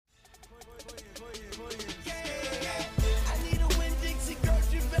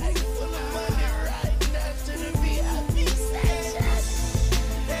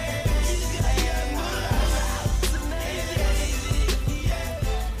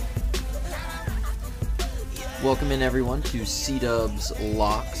Welcome in everyone to CDUB's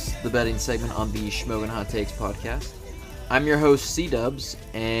Locks, the betting segment on the Shmokin Hot Takes podcast. I'm your host CDUBs,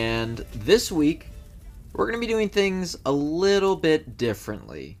 and this week we're going to be doing things a little bit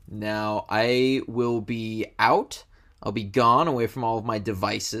differently. Now, I will be out. I'll be gone away from all of my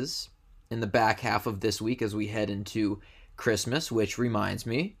devices in the back half of this week as we head into Christmas, which reminds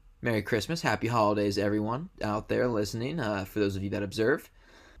me, Merry Christmas, Happy Holidays everyone out there listening, for those of you that observe.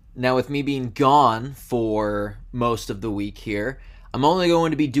 Now, with me being gone for most of the week here, I'm only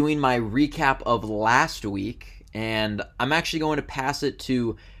going to be doing my recap of last week, and I'm actually going to pass it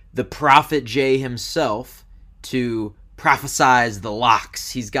to the Prophet J himself to prophesize the locks.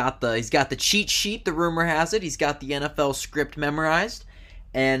 He's got the cheat sheet, the rumor has it. He's got the NFL script memorized,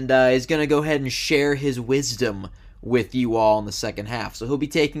 and he's going to go ahead and share his wisdom with you all in the second half. So he'll be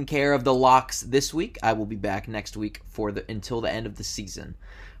taking care of the locks this week. I will be back next week until the end of the season.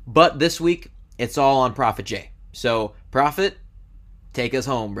 But this week, it's all on Prophet J. So, Prophet, take us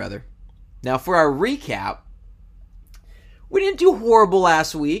home, brother. Now, for our recap, we didn't do horrible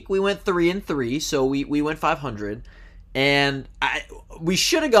last week. We went 3-3, so we went 500. And we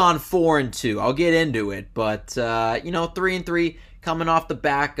should have gone 4-2. I'll get into it. But, 3-3 coming off the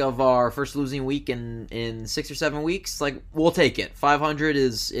back of our first losing week in 6 or 7 weeks, we'll take it. 500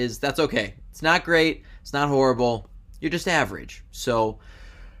 is that's okay. It's not great. It's not horrible. You're just average. So,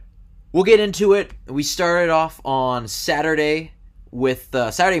 we'll get into it. We started off on Saturday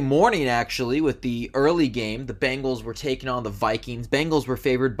Saturday morning, actually, with the early game. The Bengals were taking on the Vikings. Bengals were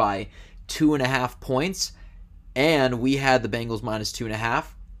favored by 2.5 points, and we had the Bengals minus 2.5.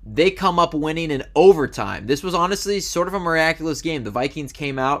 They come up winning in overtime. This was honestly sort of a miraculous game. The Vikings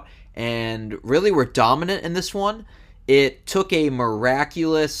came out and really were dominant in this one. It took a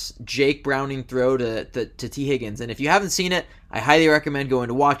miraculous Jake Browning throw to T. Higgins, and if you haven't seen it, I highly recommend going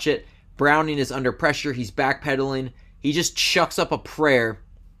to watch it. Browning is under pressure. He's backpedaling. He just chucks up a prayer.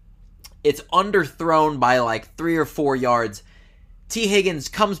 It's underthrown by 3 or 4 yards. T. Higgins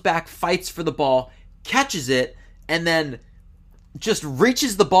comes back, fights for the ball, catches it, and then just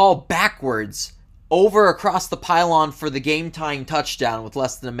reaches the ball backwards over across the pylon for the game-tying touchdown with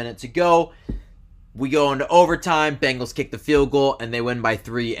less than a minute to go. We go into overtime. Bengals kick the field goal, and they win by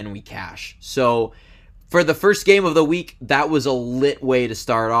 3, and we cash. So, for the first game of the week, that was a lit way to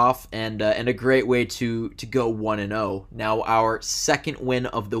start off and a great way to go 1-0. Now, our second win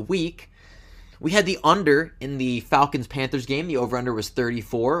of the week, we had the under in the Falcons-Panthers game. The over-under was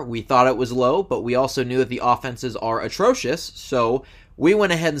 34. We thought it was low, but we also knew that the offenses are atrocious. So we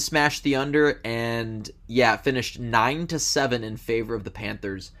went ahead and smashed the under and, finished 9-7 in favor of the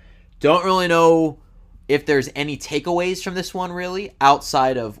Panthers. Don't really know if there's any takeaways from this one, really,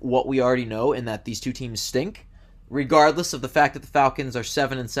 outside of what we already know, in that these two teams stink. Regardless of the fact that the Falcons are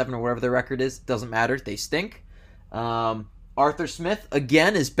 7-7 or whatever their record is, doesn't matter. They stink. Arthur Smith,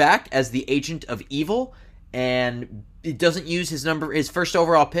 again, is back as the agent of evil, and it doesn't use his first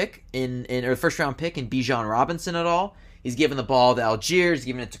overall pick or first round pick in Bijan Robinson at all. He's giving the ball to Algier. He's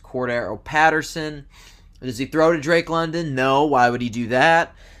giving it to Cordero Patterson. Does he throw to Drake London? No. Why would he do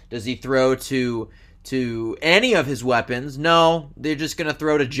that? Does he throw to any of his weapons? No, they're just going to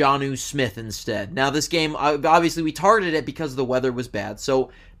throw to Jonnu Smith instead. Now, this game, obviously, we targeted it because the weather was bad.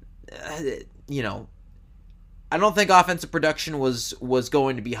 So, I don't think offensive production was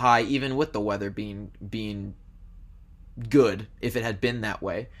going to be high, even with the weather being good, if it had been that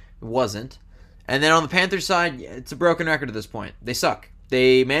way. It wasn't. And then on the Panthers side, it's a broken record at this point. They suck.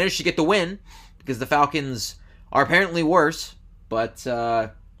 They managed to get the win because the Falcons are apparently worse, but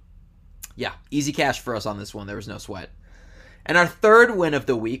easy cash for us on this one. There was no sweat. And our third win of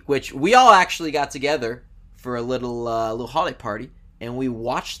the week, which we all actually got together for a little holiday party, and we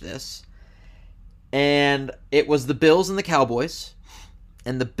watched this. And it was the Bills and the Cowboys.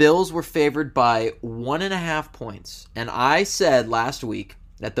 And the Bills were favored by 1.5 points. And I said last week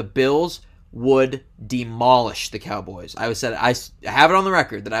that the Bills would demolish the Cowboys. I have it on the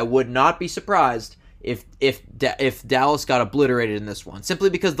record that I would not be surprised if Dallas got obliterated in this one,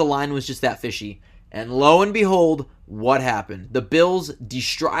 simply because the line was just that fishy. And lo and behold, what happened? The Bills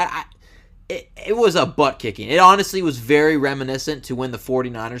destroyed. It was a butt kicking. It honestly was very reminiscent to when the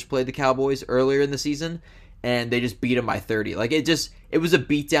 49ers played the Cowboys earlier in the season, and they just beat them by 30. It was a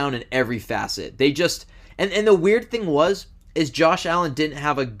beatdown in every facet. And the weird thing is Josh Allen didn't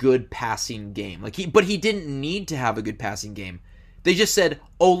have a good passing game. But he didn't need to have a good passing game. They just said,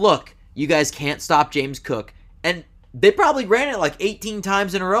 "Oh, look, you guys can't stop James Cook." And they probably ran it 18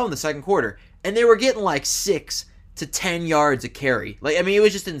 times in a row in the second quarter. And they were getting 6 to 10 yards a carry. It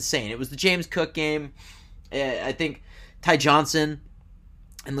was just insane. It was the James Cook game. I think Ty Johnson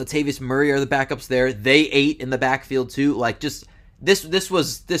and Latavius Murray are the backups there. They ate in the backfield too. Like, just this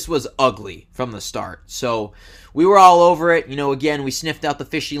was ugly from the start. So we were all over it. Again, we sniffed out the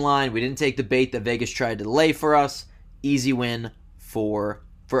fishy line. We didn't take the bait that Vegas tried to lay for us. Easy win for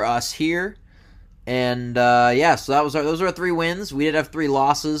us here. And so those are our 3 wins. We did have 3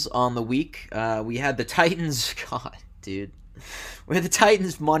 losses on the week. We had the Titans. God, dude, we had the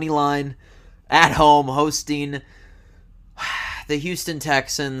Titans money line at home hosting the Houston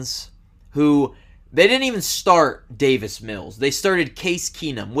Texans, who they didn't even start Davis Mills. They started Case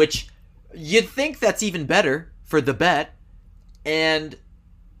Keenum, which you'd think that's even better for the bet. And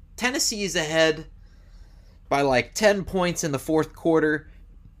Tennessee is ahead by like 10 points in the fourth quarter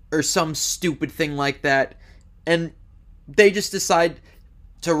or some stupid thing like that. And they just decide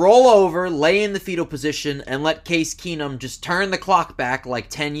to roll over, lay in the fetal position, and let Case Keenum just turn the clock back like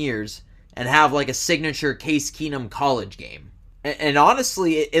 10 years and have like a signature Case Keenum college game. And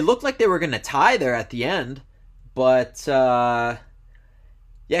honestly, it looked like they were going to tie there at the end. But, Case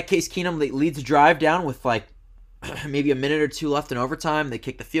Keenum leads the drive down with like maybe a minute or 2 left in overtime. They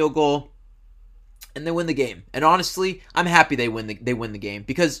kick the field goal, and they win the game. And honestly, I'm happy they win the game,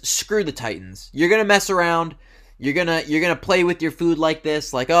 because screw the Titans. You're going to mess around. You're gonna play with your food like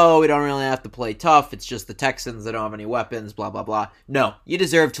this, like, oh, we don't really have to play tough. It's just the Texans that don't have any weapons, blah, blah, blah. No, you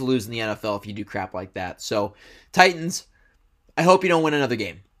deserve to lose in the NFL if you do crap like that. So, Titans, I hope you don't win another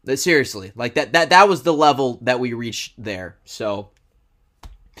game. Seriously, like that was the level that we reached there. So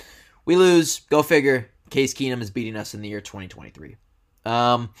we lose. Go figure. Case Keenum is beating us in the year 2023. We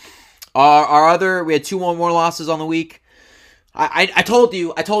had 2 more losses on the week. I told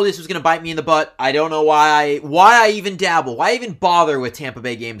you this was gonna bite me in the butt. I don't know why I even dabble. Why even bother with Tampa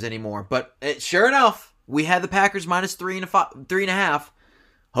Bay games anymore? But sure enough, we had the Packers minus 3.5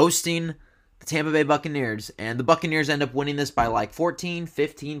 hosting the Tampa Bay Buccaneers, and the Buccaneers end up winning this by like 14,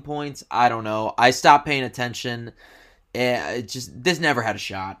 15 points. I don't know. I stopped paying attention. This never had a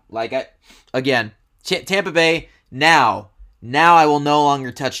shot. Tampa Bay, now I will no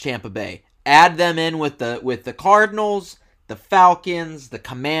longer touch Tampa Bay. Add them in with the Cardinals, the Falcons, the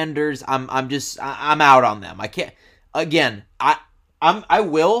Commanders. I'm out on them. I can't. Again, I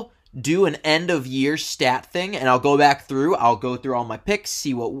will do an end of year stat thing, and I'll go through all my picks,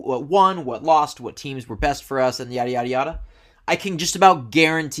 see what won, what lost, what teams were best for us, and yada yada yada. I can just about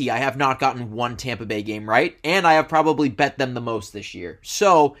guarantee I have not gotten one Tampa Bay game right, and I have probably bet them the most this year.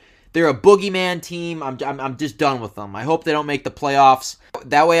 So they're a boogeyman team. I'm just done with them. I hope they don't make the playoffs.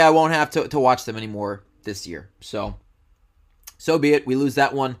 That way I won't have to watch them anymore this year. So be it. We lose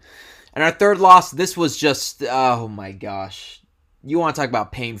that one. And our third loss, this was just, oh my gosh. You want to talk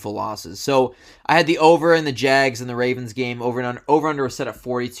about painful losses. So I had the over in the Jags and the Ravens game. Over under was set at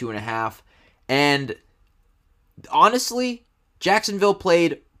 42.5. And honestly, Jacksonville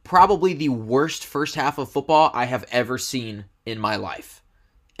played probably the worst first half of football I have ever seen in my life.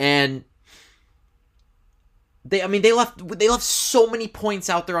 And they left so many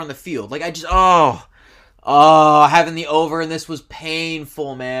points out there on the field. Like, having the over, and this was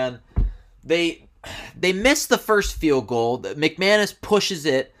painful, man. They missed the first field goal. McManus pushes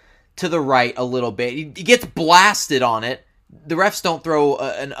it to the right a little bit. He gets blasted on it. The refs don't throw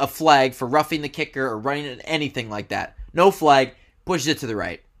a flag for roughing the kicker or running anything like that. No flag. Pushes it to the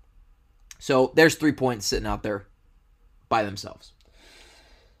right. So there's 3 points sitting out there by themselves.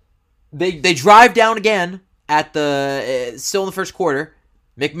 They drive down again at still in the first quarter.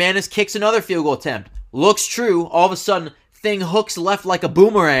 McManus kicks another field goal attempt. Looks true. All of a sudden, thing hooks left like a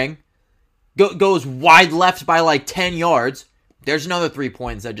boomerang. Goes wide left by like 10 yards. There's another 3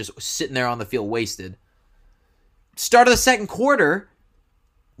 points that just sitting there on the field wasted. Start of the second quarter,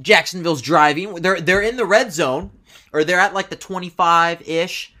 Jacksonville's driving. They're in the red zone, or they're at like the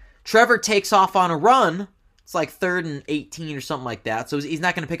 25-ish. Trevor takes off on a run. It's like 3rd and 18 or something like that. So he's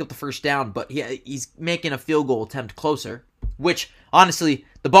not going to pick up the first down, but he's making a field goal attempt closer. Which, honestly,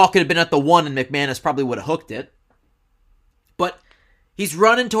 the ball could have been at the 1 and McManus probably would have hooked it. But he's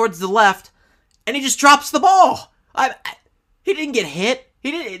running towards the left, and he just drops the ball. He didn't get hit.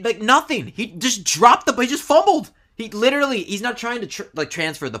 He didn't, nothing. He just dropped he just fumbled. He's not trying to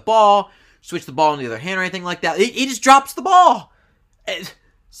transfer the ball, switch the ball in the other hand or anything like that. He just drops the ball.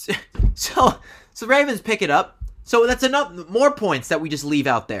 So Ravens pick it up. So that's more points that we just leave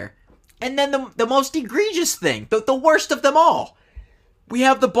out there. And then the most egregious thing, the worst of them all. We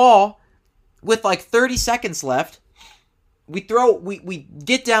have the ball with like 30 seconds left. We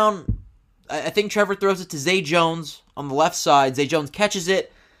get down. I think Trevor throws it to Zay Jones on the left side. Zay Jones catches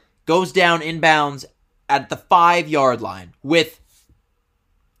it, goes down inbounds at the 5-yard line with,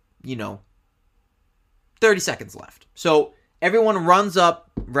 30 seconds left. So everyone runs up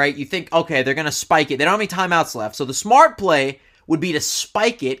right? You think, okay, they're going to spike it. They don't have any timeouts left. So the smart play would be to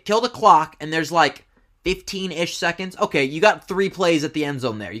spike it, kill the clock, and there's like 15-ish seconds. Okay, you got 3 plays at the end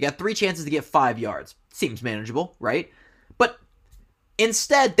zone there. You got 3 chances to get 5 yards. Seems manageable, right? But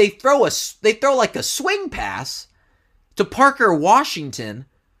instead, they throw like a swing pass to Parker Washington,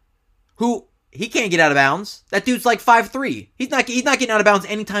 who he can't get out of bounds. That dude's like 5'3". He's not getting out of bounds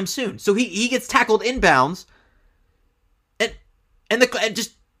anytime soon. So he gets tackled inbounds, and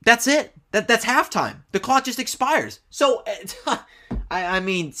that's it. That's halftime. The clock just expires. So I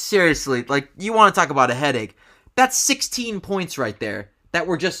mean, seriously, like, you want to talk about a headache? That's 16 points right there that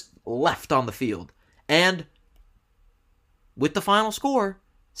were just left on the field. And with the final score,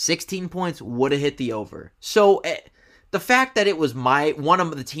 16 points would have hit the over. So the fact that it was one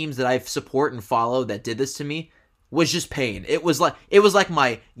of the teams that I support and follow that did this to me was just pain. It was like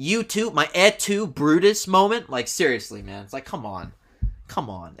my YouTube, my Et tu Brutus moment. Like, seriously, man. It's like, come on.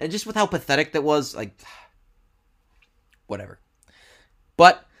 And just with how pathetic that was, like, whatever.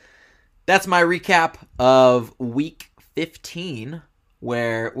 But that's my recap of week 15,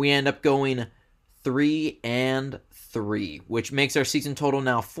 where we end up going 3-3, which makes our season total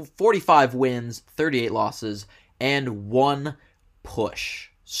now 45 wins, 38 losses, and 1 push.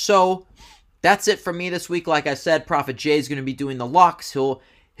 So that's it from me this week. Like I said, Prophet Jay is going to be doing the locks.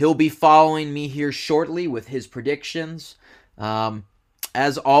 He'll be following me here shortly with his predictions.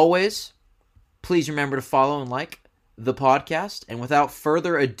 As always, please remember to follow and like the podcast. And without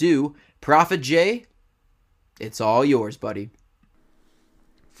further ado, Prophet Jay, it's all yours, buddy.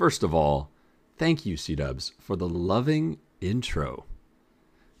 First of all, thank you, CDUBs, for the loving intro.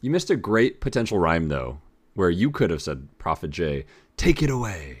 You missed a great potential rhyme, though, where you could have said, Prophet Jay, take it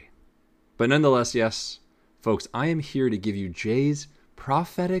away. But nonetheless, yes, folks, I am here to give you Jay's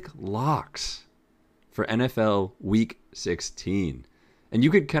prophetic locks for NFL Week 16. And you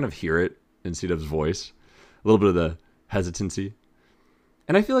could kind of hear it in CDUB's voice, a little bit of the hesitancy.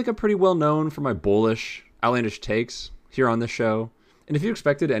 And I feel like I'm pretty well known for my bullish, outlandish takes here on the show. And if you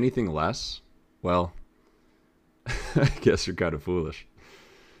expected anything less, well, I guess you're kind of foolish.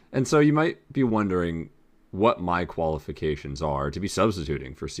 And so you might be wondering what my qualifications are to be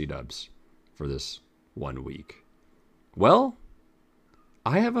substituting for CDUBs for this 1 week. Well,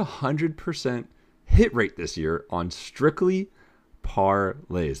 I have 100% hit rate this year on strictly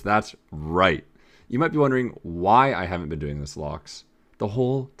parlays. That's right. You might be wondering why I haven't been doing this locks the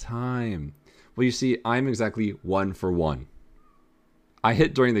whole time. Well, you see, I'm exactly 1 for 1. I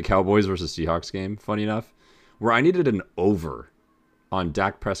hit during the Cowboys versus Seahawks game, funny enough, where I needed an over on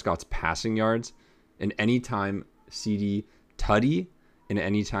Dak Prescott's passing yards and anytime CD Tutty and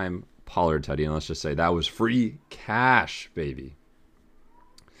anytime Pollard Tutty. And let's just say that was free cash, baby.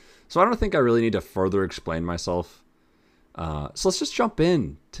 So I don't think I really need to further explain myself. So let's just jump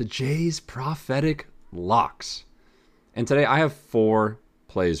in to Jay's prophetic locks. And today I have 4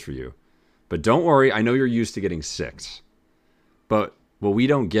 plays for you. But don't worry, I know you're used to getting 6. But what we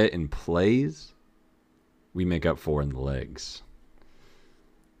don't get in plays, we make up for in the legs.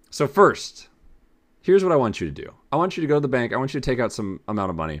 So first, here's what I want you to do. I want you to go to the bank. I want you to take out some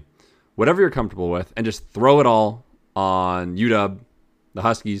amount of money, whatever you're comfortable with, and just throw it all on UW, the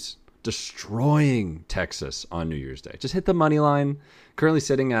Huskies, destroying Texas on New Year's Day. Just hit the money line. Currently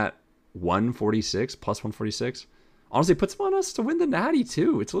sitting at 146, plus 146. Honestly, puts on us to win the Natty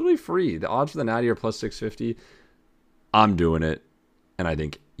too. It's literally free. The odds for the Natty are plus 650. I'm doing it, and I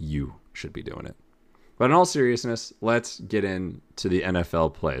think you should be doing it. But in all seriousness, let's get into the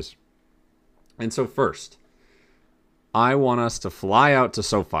NFL plays. And so first, I want us to fly out to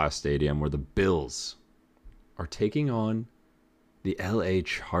SoFi Stadium where the Bills are taking on the LA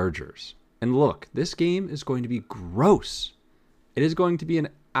Chargers. And look, this game is going to be gross. It is going to be an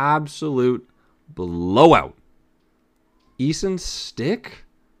absolute blowout. Eason Stick?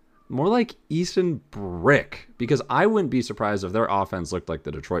 More like Eason Brick, because I wouldn't be surprised if their offense looked like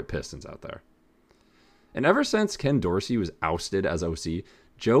the Detroit Pistons out there. And ever since Ken Dorsey was ousted as OC,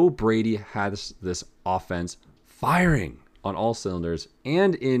 Joe Brady has this offense firing on all cylinders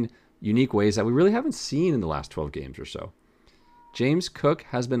and in unique ways that we really haven't seen in the last 12 games or so. James Cook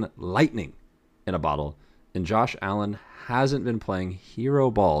has been lightning in a bottle, and Josh Allen hasn't been playing hero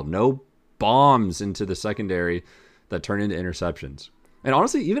ball. No bombs into the secondary that turn into interceptions. And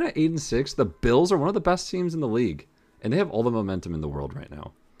honestly, even at 8-6, the Bills are one of the best teams in the league, and they have all the momentum in the world right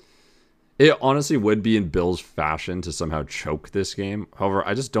now. It honestly would be in Bills' fashion to somehow choke this game. However,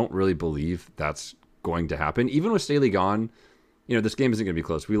 I just don't really believe that's going to happen. Even with Staley gone, this game isn't going to be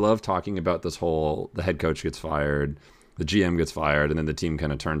close. We love talking about this whole, the head coach gets fired, the GM gets fired, and then the team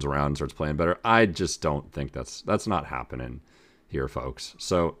kind of turns around and starts playing better. I just don't think that's not happening here, folks.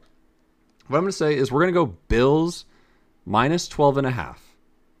 So what I'm going to say is we're going to go Bills minus 12.5.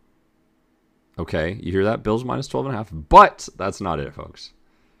 Okay, you hear that? Bills minus 12.5. But that's not it, folks.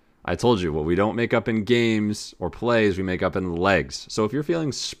 I told you, what we don't make up in games or plays, we make up in legs. So if you're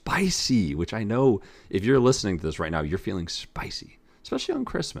feeling spicy, which I know if you're listening to this right now, you're feeling spicy, especially on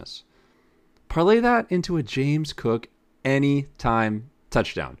Christmas, parlay that into a James Cook anytime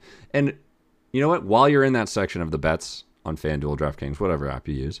touchdown. And you know what? While you're in that section of the bets on FanDuel, DraftKings, whatever app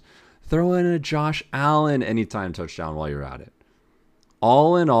you use, throw in a Josh Allen anytime touchdown while you're at it.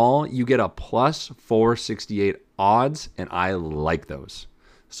 All in all, you get a plus 468 odds, and I like those.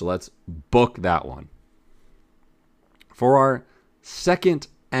 So let's book that one. For our second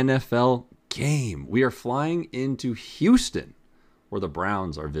NFL game, we are flying into Houston, where the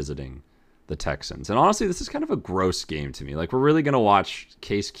Browns are visiting the Texans. And honestly, this is kind of a gross game to me. Like, we're really going to watch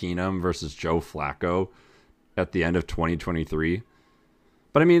Case Keenum versus Joe Flacco at the end of 2023.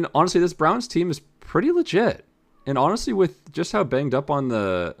 But I mean, honestly, this Browns team is pretty legit. And honestly, with just how banged up on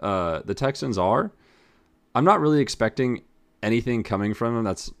the Texans are, I'm not really expecting anything coming from them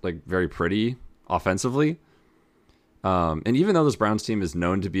that's like very pretty offensively. And even though this Browns team is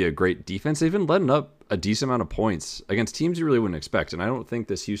known to be a great defense, they've been letting up a decent amount of points against teams you really wouldn't expect. And I don't think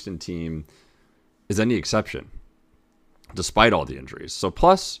this Houston team is any exception, despite all the injuries. So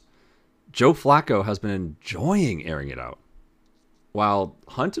plus, Joe Flacco has been enjoying airing it out, while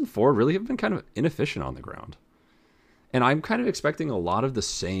Hunt and Ford really have been kind of inefficient on the ground. And I'm kind of expecting a lot of the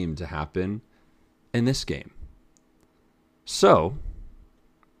same to happen in this game. So,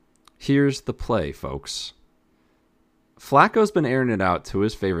 here's the play, folks. Flacco's been airing it out to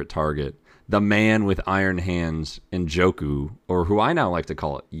his favorite target, the man with iron hands, Njoku, or who I now like to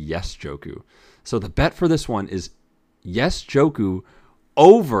call it, Yes Joku. So the bet for this one is Yes Joku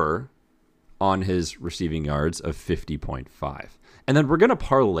over on his receiving yards of 50.5. And then we're going to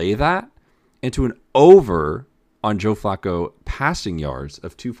parlay that into an over on Joe Flacco passing yards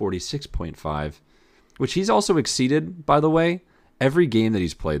of 246.5, which he's also exceeded, by the way, every game that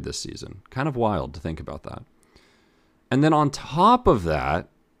he's played this season. Kind of wild to think about that. And then on top of that,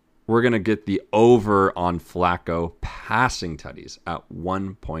 we're going to get the over on Flacco passing tutties at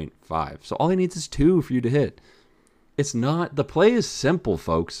 1.5. So all he needs is 2 for you to hit. It's not, the play is simple,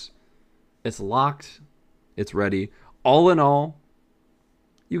 folks. It's locked. It's ready. All in all,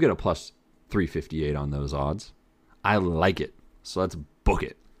 you get a plus 358 on those odds. I like it. So let's book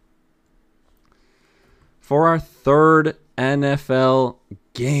it. For our third NFL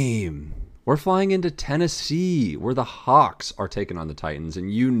game, we're flying into Tennessee, where the Hawks are taking on the Titans.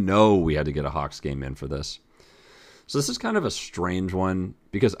 And you know we had to get a Hawks game in for this. So this is kind of a strange one,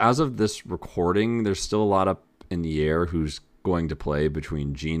 because as of this recording, there's still a lot up in the air who's going to play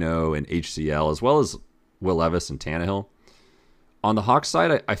between Geno and HCL, as well as Will Levis and Tannehill. On the Hawks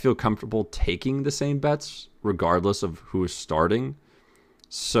side, I feel comfortable taking the same bets, regardless of who is starting.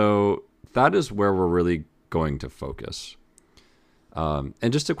 So that is where we're really going to focus.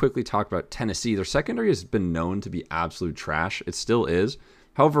 And just to quickly talk about Tennessee, their secondary has been known to be absolute trash. It still is.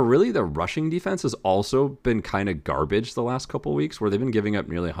 However, really, their rushing defense has also been kind of garbage the last couple of weeks, where they've been giving up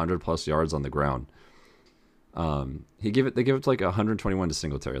nearly 100 plus yards on the ground. They give it to like 121 to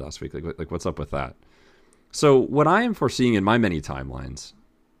Singletary last week. Like what's up with that? So what I am foreseeing in my many timelines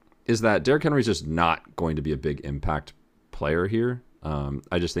is that Derrick Henry is just not going to be a big impact player here.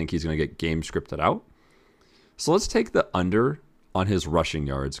 I just think he's going to get game scripted out. So let's take the under on his rushing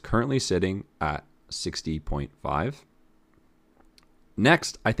yards, currently sitting at 60.5.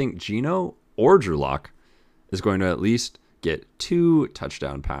 Next, I think Geno or Drew Lock is going to at least get 2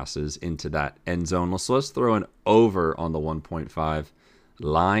 touchdown passes into that end zone. So let's throw an over on the 1.5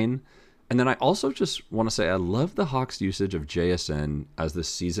 line. And then I also just want to say I love the Hawks' usage of JSN as the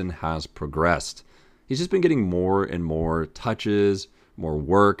season has progressed. He's just been getting more and more touches, more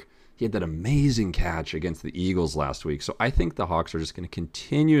work. He had that amazing catch against the Eagles last week. So I think the Hawks are just going to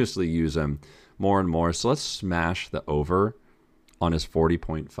continuously use him more and more. So let's smash the over on his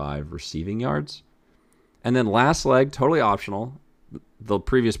 40.5 receiving yards. And then last leg, totally optional. The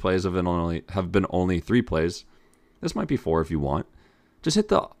previous plays have been only 3 plays. This might be 4 if you want. Just hit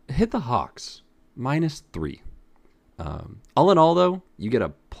the Hawks -3. All in all, though, you get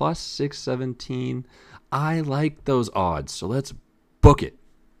a plus 617. I like those odds, so let's book it.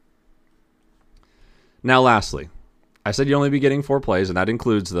 Now, lastly, I said you'd only be getting 4 plays, and that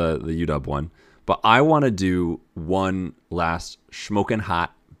includes the UW one. But I want to do one last Shmokin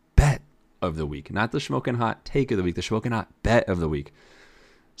Hot bet of the week. Not the Shmokin Hot take of the week, the Shmokin Hot bet of the week.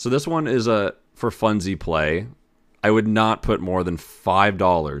 So this one is a for funsy play. I would not put more than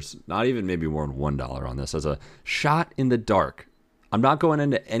 $5, not even maybe more than $1 on this, as a shot in the dark I'm not going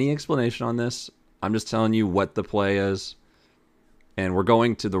into any explanation on this. I'm just telling you what the play is. And we're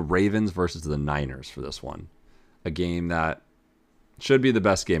going to the Ravens versus the Niners for this one. A game that should be the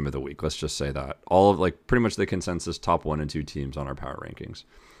best game of the week. Let's just say that. All of pretty much the consensus top 1 and 2 teams on our power rankings.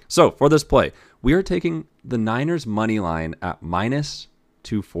 So for this play, we are taking the Niners money line at minus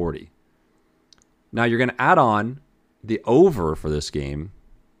 240. Now you're going to add on the over for this game,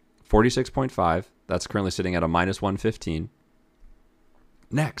 46.5. That's currently sitting at a minus 115.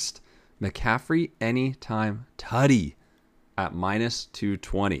 Next, McCaffrey anytime tutty at minus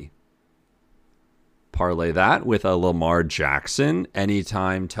 220. Parlay that with a Lamar Jackson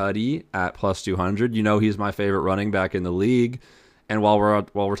anytime tutty at plus 200. You know he's my favorite running back in the league. And while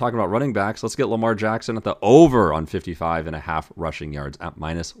we're talking about running backs, let's get Lamar Jackson at the over on 55.5 rushing yards at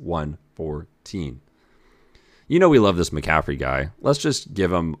minus 114. You know we love this McCaffrey guy. Let's just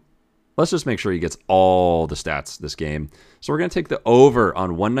make sure he gets all the stats this game. So we're going to take the over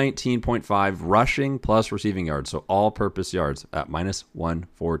on 119.5 rushing plus receiving yards. So all-purpose yards at minus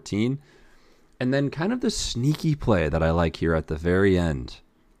 114. And then kind of the sneaky play that I like here at the very end.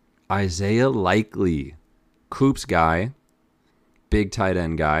 Isaiah Likely, Coops guy, big tight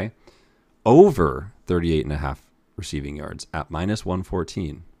end guy, over 38.5 receiving yards at minus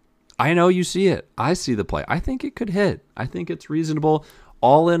 114. I know you see it. I see the play. I think it could hit. I think it's reasonable.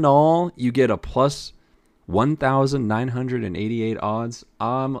 All in all, you get a plus 1,988 odds.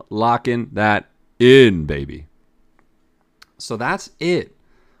 I'm locking that in, baby. So that's it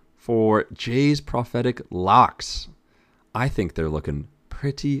for Jay's Prophetic locks. I think they're looking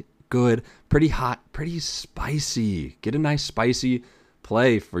pretty good, pretty hot, pretty spicy. Get a nice spicy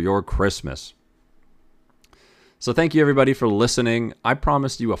play for your Christmas. So thank you everybody for listening. I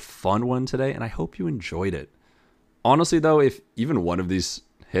promised you a fun one today, and I hope you enjoyed it. Honestly, though, if even one of these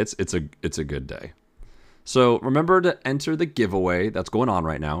hits, it's a good day. So remember to enter the giveaway that's going on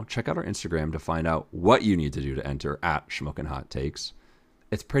right now. Check out our Instagram to find out what you need to do to enter at Shmokin Hot Takes.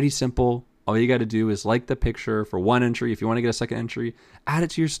 It's pretty simple. All you got to do is like the picture for one entry. If you want to get a second entry, add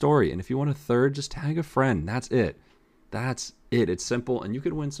it to your story. And if you want a third, just tag a friend. That's it. That's it. It's simple. And you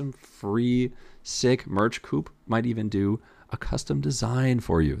could win some free, sick merch. Coop might even do a custom design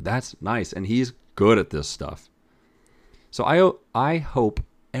for you. That's nice. And he's good at this stuff. So I hope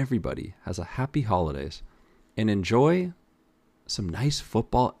everybody has a happy holidays and enjoy some nice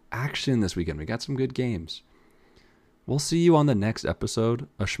football action this weekend. We got some good games. We'll see you on the next episode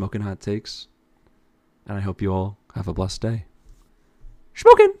of Shmokin Hot Takes. And I hope you all have a blessed day.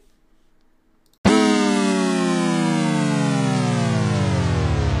 Shmokin!